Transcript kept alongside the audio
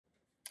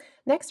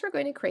Next, we're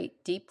going to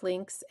create deep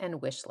links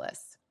and wish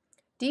lists.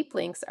 Deep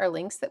links are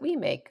links that we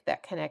make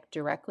that connect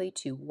directly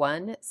to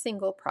one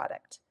single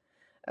product.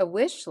 A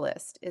wish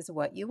list is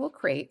what you will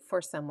create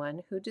for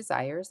someone who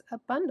desires a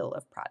bundle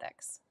of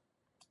products.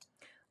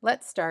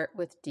 Let's start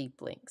with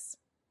deep links.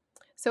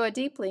 So a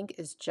deep link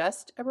is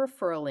just a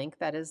referral link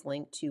that is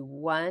linked to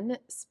one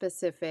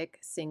specific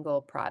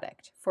single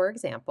product. For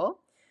example,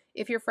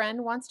 if your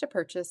friend wants to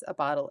purchase a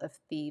bottle of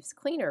Thieves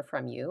Cleaner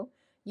from you,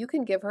 you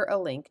can give her a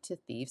link to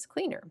Thieves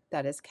Cleaner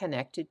that is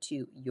connected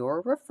to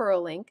your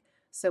referral link,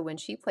 so when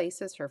she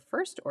places her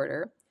first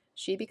order,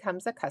 she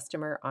becomes a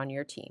customer on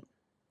your team.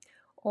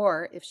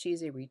 Or if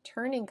she's a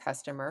returning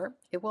customer,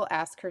 it will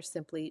ask her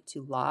simply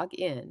to log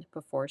in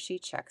before she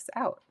checks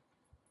out.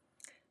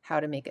 How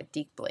to make a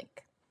deep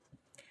link.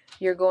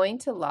 You're going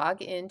to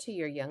log into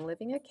your Young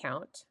Living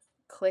account,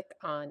 click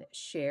on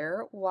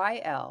Share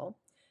YL,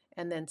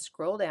 and then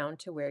scroll down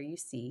to where you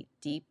see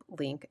Deep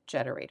Link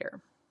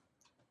Generator.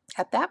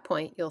 At that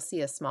point, you'll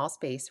see a small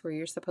space where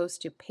you're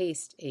supposed to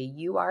paste a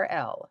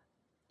URL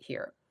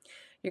here.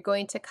 You're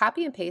going to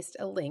copy and paste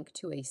a link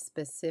to a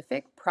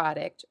specific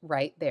product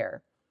right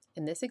there.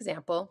 In this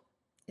example,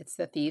 it's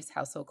the Thieves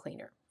Household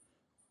Cleaner.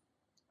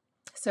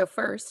 So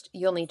first,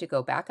 you'll need to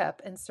go back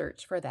up and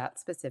search for that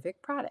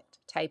specific product,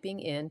 typing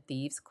in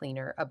Thieves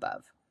Cleaner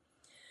above.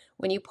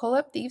 When you pull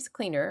up Thieves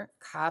Cleaner,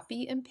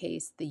 copy and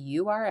paste the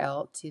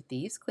URL to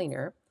Thieves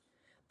Cleaner,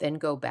 then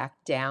go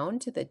back down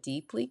to the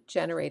Deep Link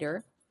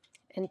Generator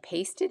and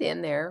paste it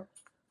in there,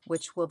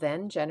 which will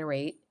then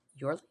generate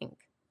your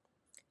link.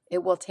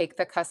 It will take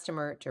the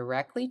customer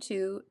directly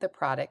to the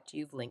product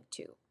you've linked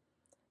to.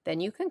 Then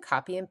you can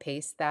copy and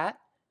paste that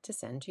to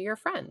send to your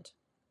friend.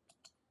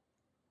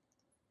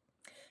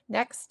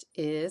 Next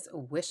is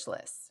wish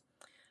lists.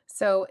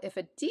 So if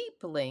a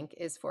deep link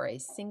is for a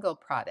single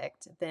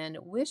product, then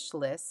wish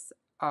lists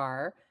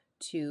are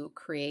to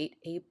create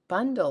a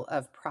bundle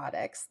of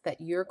products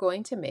that you're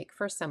going to make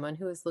for someone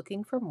who is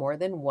looking for more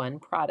than one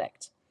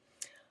product.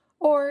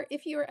 Or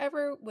if you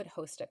ever would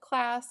host a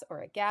class or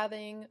a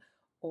gathering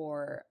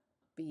or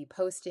be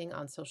posting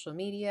on social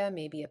media,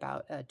 maybe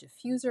about a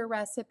diffuser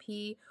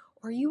recipe,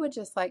 or you would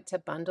just like to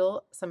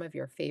bundle some of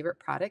your favorite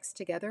products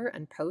together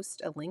and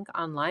post a link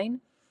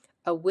online,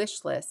 a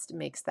wish list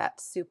makes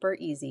that super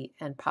easy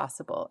and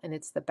possible, and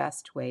it's the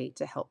best way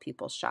to help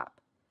people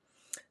shop.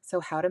 So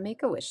how to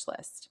make a wish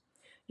list.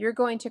 You're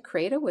going to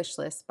create a wish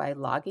list by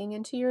logging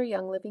into your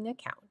Young Living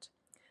account.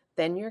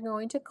 Then you're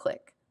going to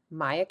click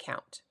My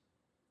Account,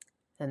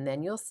 and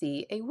then you'll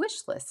see a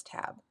wish list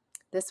tab.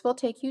 This will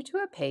take you to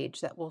a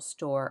page that will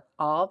store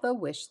all the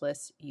wish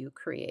lists you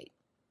create.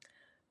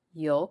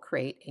 You'll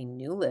create a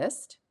new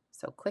list,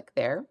 so click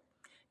there.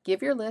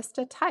 Give your list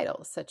a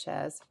title such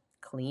as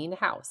Clean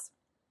House.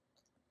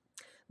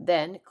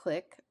 Then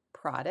click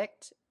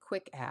Product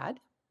Quick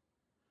Add.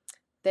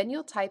 Then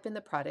you'll type in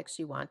the products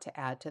you want to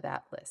add to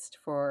that list.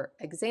 For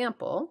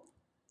example,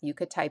 you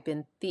could type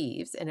in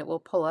Thieves and it will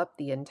pull up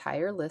the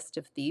entire list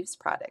of Thieves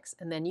products.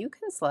 And then you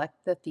can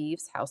select the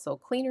Thieves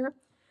Household Cleaner.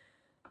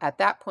 At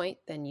that point,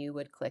 then you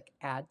would click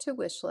Add to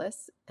Wish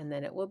List, and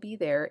then it will be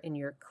there in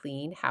your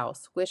Clean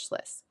House wish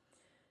list.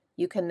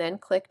 You can then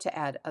click to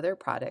add other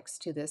products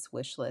to this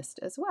wish list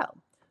as well.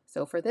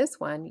 So for this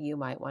one, you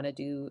might want to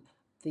do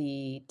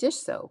the dish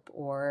soap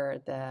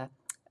or the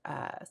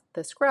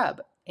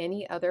scrub,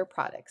 any other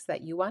products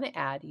that you want to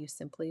add, you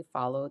simply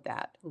follow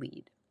that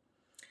lead.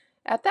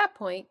 At that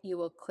point, you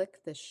will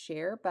click the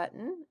Share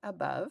button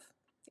above.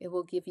 It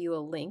will give you a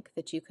link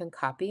that you can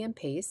copy and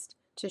paste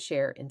to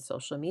share in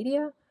social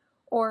media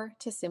or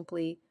to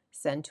simply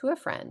send to a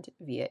friend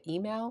via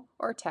email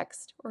or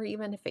text or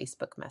even a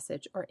Facebook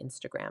message or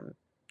Instagram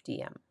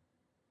DM.